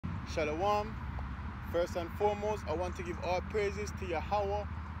Shalom. First and foremost, I want to give all praises to Yahweh,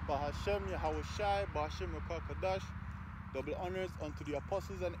 Bahashem, Yahweh Shai, Bahashem, Kadash. Double honors unto the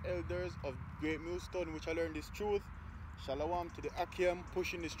apostles and elders of Great Millstone, which I learned this truth. Shalom to the Akim,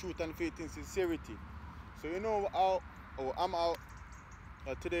 pushing this truth and faith in sincerity. So you know, I'm out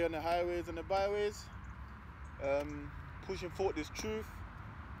today on the highways and the byways, pushing forth this truth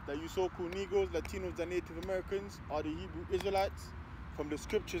that you so-called Negroes, Latinos, and Native Americans are the Hebrew Israelites from the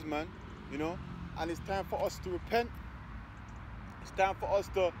scriptures, man. You know, and it's time for us to repent. It's time for us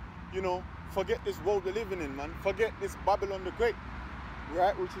to, you know, forget this world we're living in, man. Forget this Babylon the Great,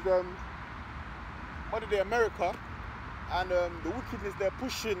 right? Which is what are they, America, and the wickedness they're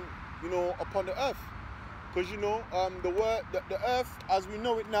pushing, you know, upon the earth. Because you know, the earth as we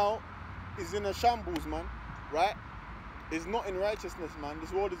know it now is in a shambles, man. Right? It's not in righteousness, man.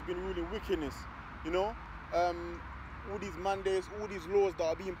 This world has been ruling wickedness. You know, all these mandates, all these laws that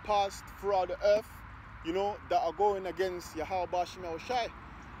are being passed throughout the earth, you know, that are going against Yahweh Bashim Shai.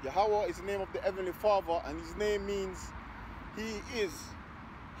 Yahweh is the name of the Heavenly Father, and his name means He is.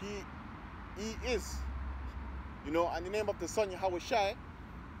 He is. You know, and the name of the Son, Yahweh Shai,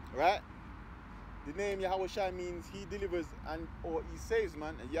 right? The name Yahweh Shai means He delivers or He saves,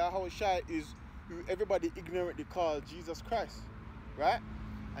 man. And Yahweh Shai is who everybody ignorantly calls Jesus Christ, right?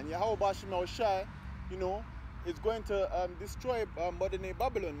 And Yahweh Bashim Shai, you know, is going to destroy modern day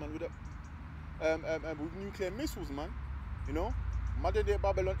Babylon, man, with nuclear missiles, man. You know, modern day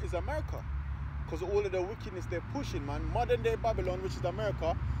Babylon is America, because all of the wickedness they're pushing, man. Modern day Babylon, which is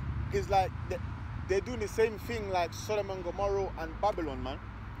America, is like they're doing the same thing like Sodom and Gomorrah and Babylon, man,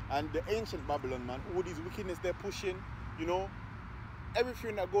 and the ancient Babylon, man. All these wickedness they're pushing, you know,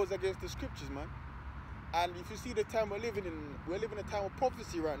 everything that goes against the scriptures, man. And if you see the time we're living in a time of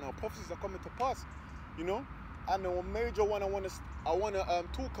prophecy right now. Prophecies are coming to pass, you know. And the major one I want to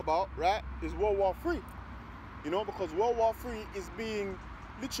talk about, right, is World War III. You know, because World War III is being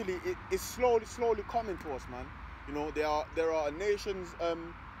literally, it's slowly coming to us, man. You know, there are nations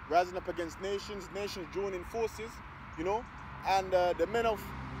rising up against nations joining forces. You know, and the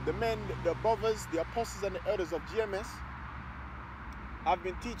brothers, the apostles, and the elders of GMS have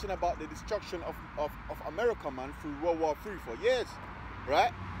been teaching about the destruction of America, man, through World War III for years,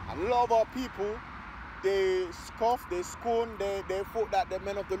 right? And a lot of our people, they scoff, they scorn, they thought that the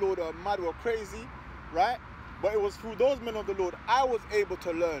men of the Lord are mad or crazy, right? But it was through those men of the Lord I was able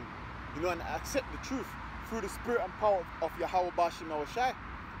to learn, you know, and accept the truth through the spirit and power of Yahweh Bashim Shai,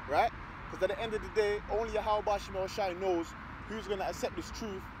 right? Because at the end of the day, only Yahweh Bashim Shai knows who's going to accept this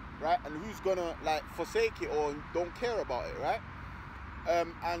truth, right? And who's going to, like, forsake it or don't care about it, right?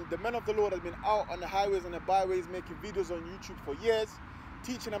 And the men of the Lord have been out on the highways and the byways making videos on YouTube for years,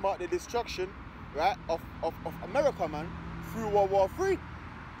 teaching about the destruction, right, of America, man, through World War III,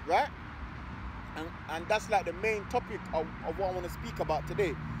 right? And that's like the main topic of what I want to speak about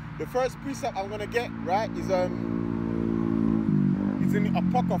today. The first precept I'm going to get, right, is it's in the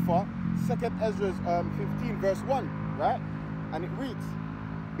Apocrypha, 2nd Ezra 15 verse 1, right? And it reads,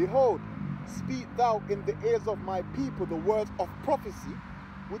 "Behold, speak thou in the ears of my people the words of prophecy,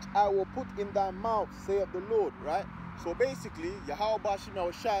 which I will put in thy mouth, saith the Lord," right? So basically, Yahweh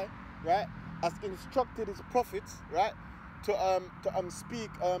Bashim Shai, right, has instructed his prophets, right, to speak,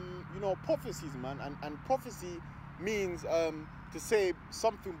 you know, prophecies, man, and prophecy means to say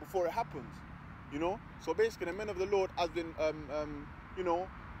something before it happens, you know. So basically, the men of the Lord has been, you know,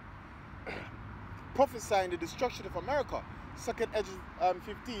 prophesying the destruction of America. 2nd Ezra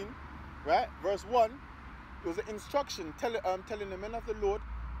 15, right, verse 1. It was an instruction telling the men of the Lord,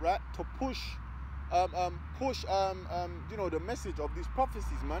 right, to push, you know, the message of these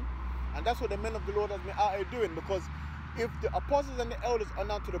prophecies, man. And that's what the men of the Lord has been out here doing, because if the apostles and the elders are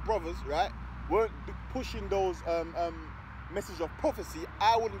now to the brothers, right, weren't pushing those message of prophecy,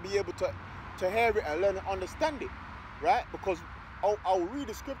 I wouldn't be able to hear it and learn and understand it, right? Because I'll read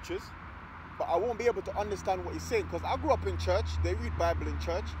the scriptures, but I won't be able to understand what he's saying, because I grew up in church, they read Bible in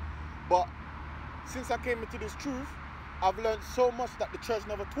church, but since I came into this truth, I've learned so much that the church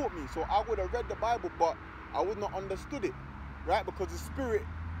never taught me. So I would have read the Bible, but I would not understood it, right? Because the spirit,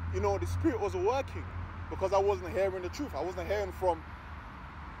 you know, the spirit wasn't working, because I wasn't hearing the truth. I wasn't hearing from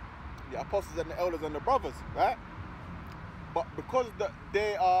the apostles and the elders and the brothers, right? But because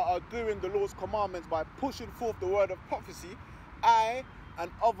they are doing the Lord's commandments by pushing forth the word of prophecy, I and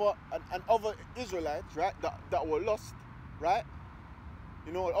other Israelites, right, that were lost, right,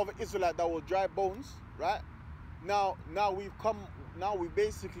 you know, other Israelites that were dry bones, right, now we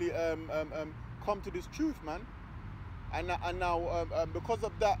basically come to this truth, man. And now because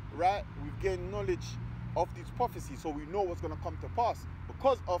of that, right, we've gained knowledge of these prophecies, so we know what's going to come to pass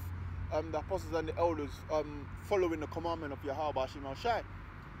because of the apostles and the elders following the commandment of Yahweh Bashim Al Shai.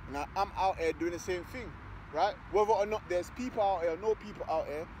 Now I'm out here doing the same thing, right? Whether or not there's people out here, no people out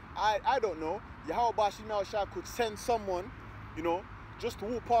here, I don't know. Yahweh Bashim Al Shai could send someone, you know, just to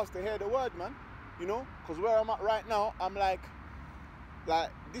walk past to hear the word, man. You know, because where I'm at right now, I'm like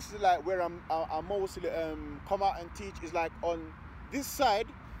this is like where I'm mostly come out and teach is like on this side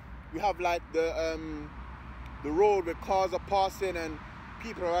we have like the road where cars are passing and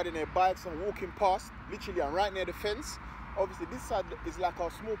people are riding their bikes and walking past, literally, and right near the fence. Obviously this side is like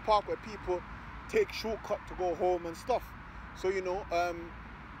a small park where people take shortcut to go home and stuff. So you know,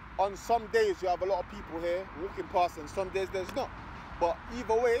 on some days you have a lot of people here walking past and some days there's not. But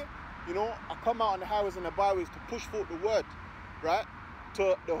either way, you know, I come out on the highways and the byways to push forth the word, right,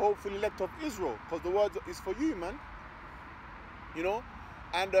 to the hopeful elect of Israel, because the word is for you, man. You know,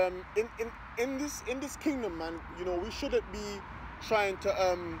 and in this kingdom, man, you know, we shouldn't be trying to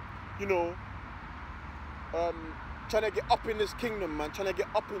you know, trying to get up in this kingdom, man, trying to get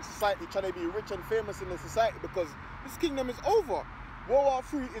up in society, trying to be rich and famous in the society, because this kingdom is over. World War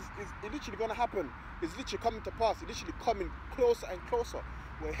III is literally going to happen. It's literally coming to pass. It's literally coming closer and closer.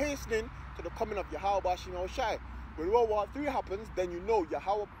 We're hastening to the coming of Yahweh Bashim Al Shai. When World War III happens, then you know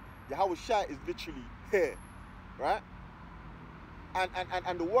Yahweh Shai is literally here, right?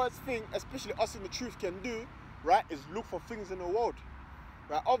 And the worst thing, especially us in the truth, can do, right, is look for things in the world,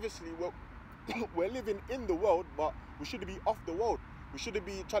 right? Obviously, we're living in the world, but we shouldn't be off the world. We shouldn't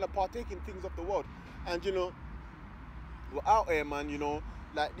be trying to partake in things of the world. And you know, we're out here, man. You know,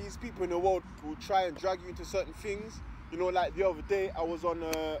 like these people in the world will try and drag you into certain things. You know, like the other day, I was on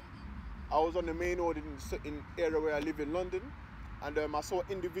the main road in area where I live in London, and I saw an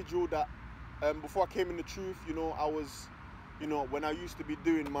individual that before I came in the truth, you know, I was, you know, when I used to be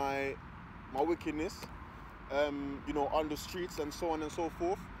doing my wickedness, you know, on the streets and so on and so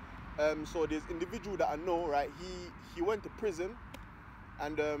forth. So there's individual that I know, right? He went to prison,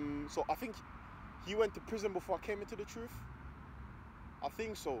 and so I think he went to prison before I came into the truth. I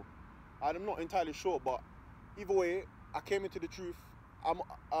think so. I'm not entirely sure, but either way, I came into the truth. I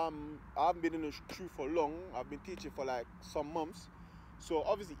haven't been in the truth for long. I've been teaching for like some months. So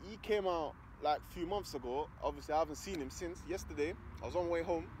obviously he came out like a few months ago. Obviously I haven't seen him since. Yesterday, I was on my way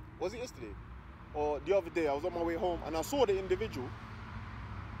home. Was it yesterday? Or the other day, I was on my way home and I saw the individual.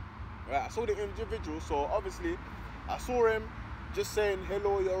 Right, I saw the individual, so obviously I saw him just saying,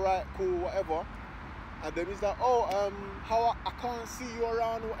 hello, you're right, cool, whatever. And then he's like, oh, how I can't see you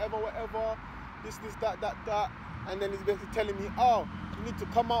around, whatever, this, that. And then he's basically telling me, oh, you need to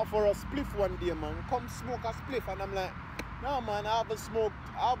come out for a spliff one day, man. Come smoke a spliff. And I'm like, no, man, I haven't smoked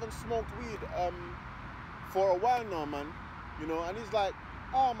weed for a while now, man. You know, and he's like,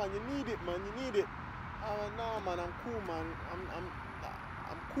 oh, man, you need it, man, you need it. I'm like, no, man, I'm cool, man.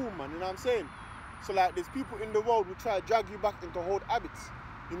 I'm cool, man, you know what I'm saying? So like, there's people in the world who try to drag you back into old habits,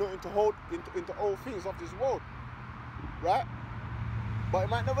 you know, into old things of this world, right? But you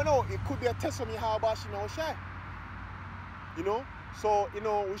might never know, it could be a test of me how about Yahweh Shai, you know? So, you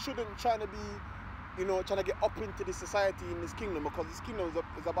know, we shouldn't try to be, you know, trying to get up into this society, in this kingdom, because this kingdom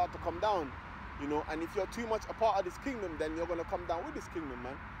is about to come down, you know? And if you're too much a part of this kingdom, then you're going to come down with this kingdom,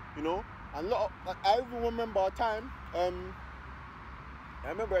 man, you know? And I even remember a time,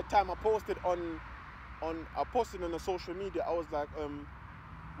 I posted on the social media. I was like,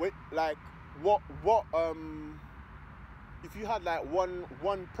 wait, like what if you had like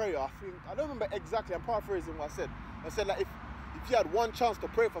one prayer, I don't remember exactly, I'm paraphrasing what I said. I said like if you had one chance to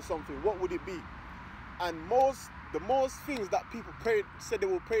pray for something, what would it be? And the most things that people said they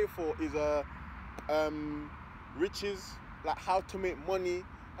will pray for is riches, like how to make money,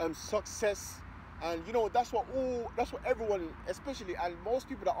 success. And you know, that's what everyone, especially, and most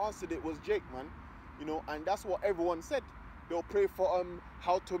people that answered it was Jake, man. You know, and that's what everyone said. They'll pray for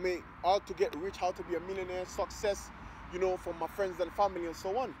how to get rich, how to be a millionaire, success, you know, for my friends and family and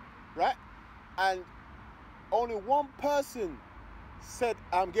so on, right? And only one person said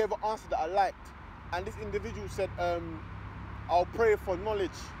gave an answer that I liked, and this individual said, I'll pray for knowledge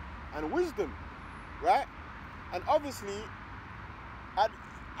and wisdom, right? And obviously,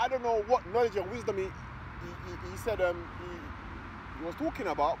 I don't know what knowledge and wisdom he said he was talking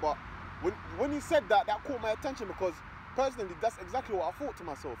about, but when he said that caught my attention, because personally that's exactly what I thought to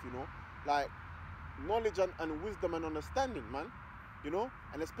myself, you know, like knowledge and wisdom and understanding, man, you know.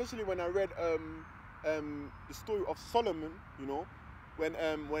 And especially when I read the story of Solomon, you know,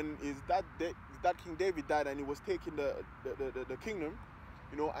 when his dad King David died and he was taking the kingdom,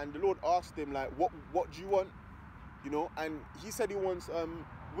 you know, and the Lord asked him like, what do you want, you know, and he said he wants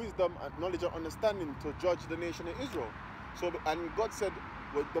wisdom and knowledge and understanding to judge the nation of Israel. So, and God said,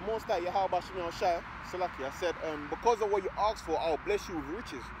 With the Most High Yahweh Shemel Shai, Salaki, I said, because of what you asked for, I'll bless you with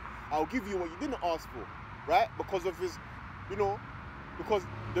riches. I'll give you what you didn't ask for, right? Because of his, you know, because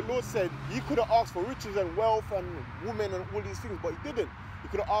the Lord said he could have asked for riches and wealth and women and all these things, but he didn't. He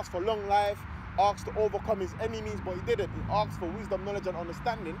could have asked for long life, asked to overcome his enemies, but he didn't. He asked for wisdom, knowledge, and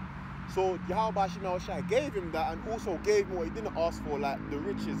understanding. So Yahweh Shemel Shai gave him that, and also gave him what he didn't ask for, like the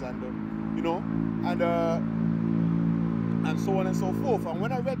riches and the, you know, and so on and so forth. And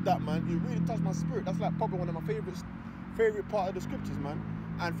when I read that, man, it really touched my spirit. That's like probably one of my favorite part of the scriptures, man.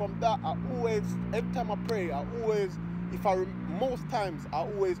 And from that, I always, every time I pray, most times I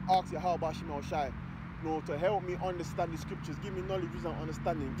always ask Yahweh Shemel Shai, you know, to help me understand the scriptures, give me knowledge, wisdom,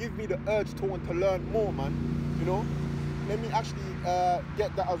 understanding, give me the urge to want to learn more, man. You know, let me actually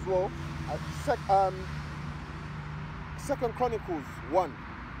get that as well. Second Chronicles 1.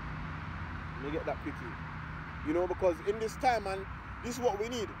 Let me get that quickly. You know, because in this time, man, this is what we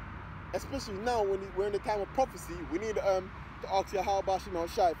need. Especially now when we're in the time of prophecy, we need to ask Yahweh Shemel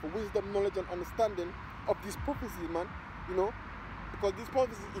Shai for wisdom, knowledge, and understanding of these prophecies, man. You know, because these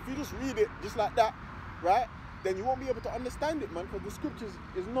prophecies, if you just read it just like that, right, then you won't be able to understand it, man. Because the scriptures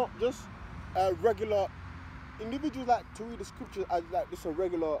is not just regular. Individuals like to read the scriptures as like just a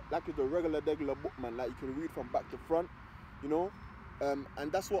regular, like it's a regular book, man. Like you can read from back to front, you know. And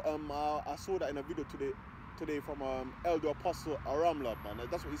that's what I saw that in a video today from Elder Apostle Aramla, man.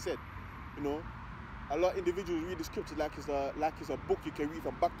 That's what he said. You know, a lot of individuals read the scriptures like it's a book you can read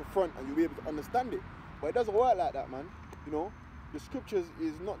from back to front and you'll be able to understand it. But it doesn't work like that, man. You know, the scriptures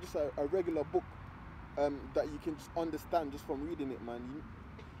is not just a regular book that you can just understand just from reading it, man.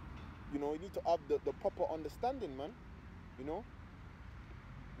 You know, you need to have the proper understanding, man. You know,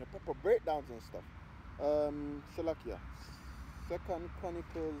 the proper breakdowns and stuff. Salakia, Second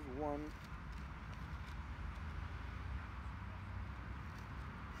Chronicles 1.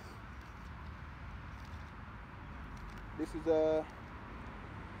 This is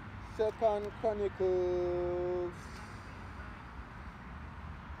Second Chronicles.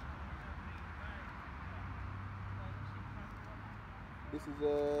 This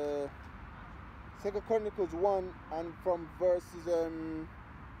is Second Chronicles 1, and from verses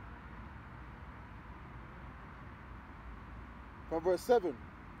from verse 7,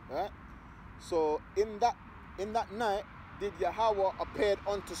 right? So in that night did Yahweh appear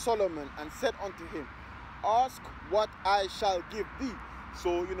unto Solomon and said unto him, ask what I shall give thee.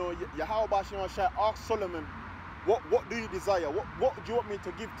 So, you know, Yahweh Shai asked Solomon, what do you desire? What do you want me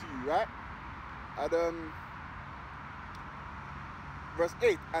to give to you, right? And verse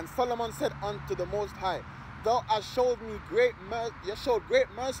 8, and Solomon said unto the Most High, thou hast showed me great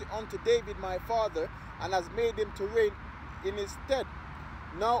mercy unto David my father, and hast made him to reign in his stead.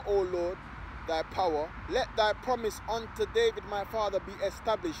 Now, O Lord, thy power, let thy promise unto David my father be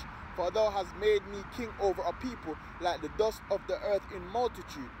established, for thou hast made me king over a people like the dust of the earth in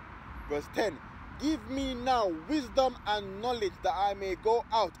multitude. Verse 10, give me now wisdom and knowledge, that I may go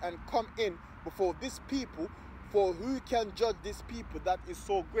out and come in before this people, for who can judge this people that is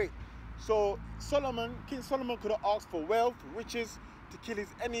so great? So King Solomon could have asked for wealth, riches, to kill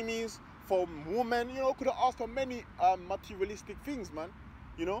his enemies, for women, you know, could have asked for many materialistic things, man,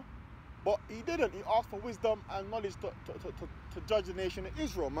 you know. But he didn't. He asked for wisdom and knowledge to judge the nation of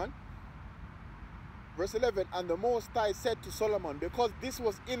Israel, man. Verse 11, and the Most High said to Solomon, because this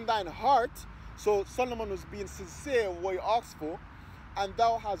was in thine heart, so Solomon was being sincere in what he asked for, and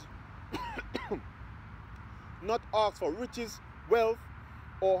thou hast not asked for riches, wealth,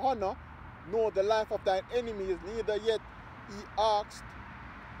 or honor, nor the life of thine enemies, neither yet he asked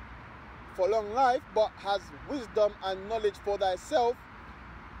for long life, but has wisdom and knowledge for thyself,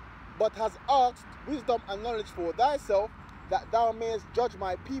 but has asked wisdom and knowledge for thyself, that thou mayest judge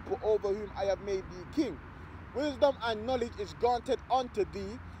my people over whom I have made thee king. Wisdom and knowledge is granted unto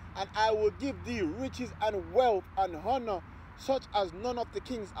thee, and I will give thee riches and wealth and honor, such as none of the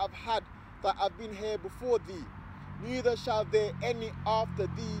kings have had that have been here before thee, neither shall there any after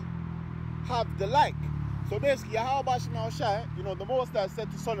thee have the like. So basically, Yahweh Shemel Shai, you know, the Most High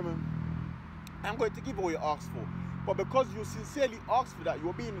said to Solomon, I'm going to give you what you asked for. But because you sincerely asked for that, you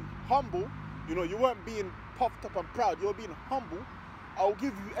were being humble, you know, you weren't being puffed up and proud, you were being humble, I will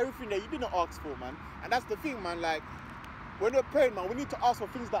give you everything that you didn't ask for, man. And that's the thing, man, like, when we're praying, man, we need to ask for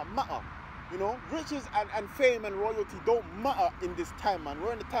things that matter. You know, riches and fame and royalty don't matter in this time, man.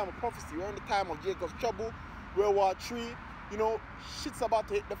 We're in the time of prophecy. We're in the time of Jacob's trouble, World War III. You know, shit's about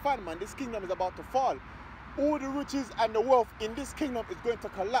to hit the fan, man. This kingdom is about to fall. All the riches and the wealth in this kingdom is going to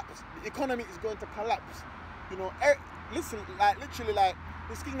collapse. The economy is going to collapse. You know, listen, like, literally, like,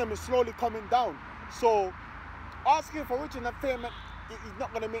 this kingdom is slowly coming down. So, asking for riches and fame it's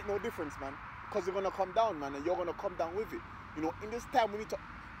not gonna make no difference, man. Because you're gonna come down, man, and you're gonna come down with it. You know, in this time we need to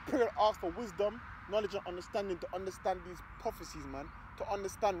pray and ask for wisdom, knowledge, and understanding to understand these prophecies, man. To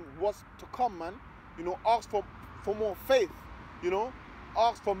understand what's to come, man. You know, ask for more faith. You know,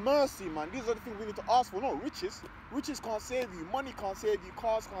 ask for mercy, man. These are the things we need to ask for. No, riches can't save you. Money can't save you.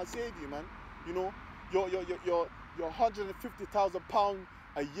 Cars can't save you, man. You know, your £150,000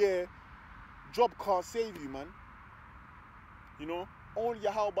 a year job can't save you, man. You know, only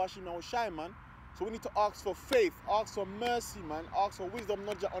Yahweh Bashim will shine, man. So we need to ask for faith, ask for mercy, man. Ask for wisdom,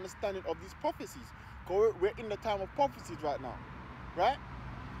 knowledge, and understanding of these prophecies. Because we're in the time of prophecies right now, right?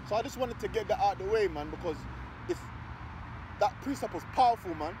 So I just wanted to get that out of the way, man, because that precept was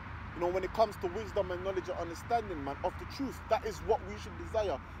powerful, man. You know, when it comes to wisdom and knowledge and understanding, man, of the truth, that is what we should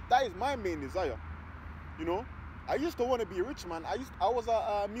desire. That is my main desire. You know, I used to want to be rich, man. I was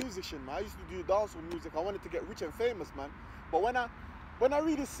a musician, man. I used to do dancehall music. I wanted to get rich and famous, man. But when I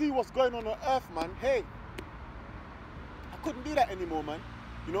really see what's going on earth, man, hey, I couldn't do that anymore, man.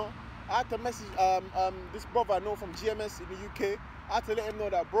 You know, I had to message this brother I know from GMS in the UK. I had to let him know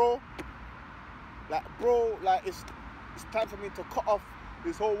that, bro, it's time for me to cut off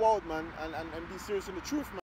this whole world, man, and be serious in the truth, man.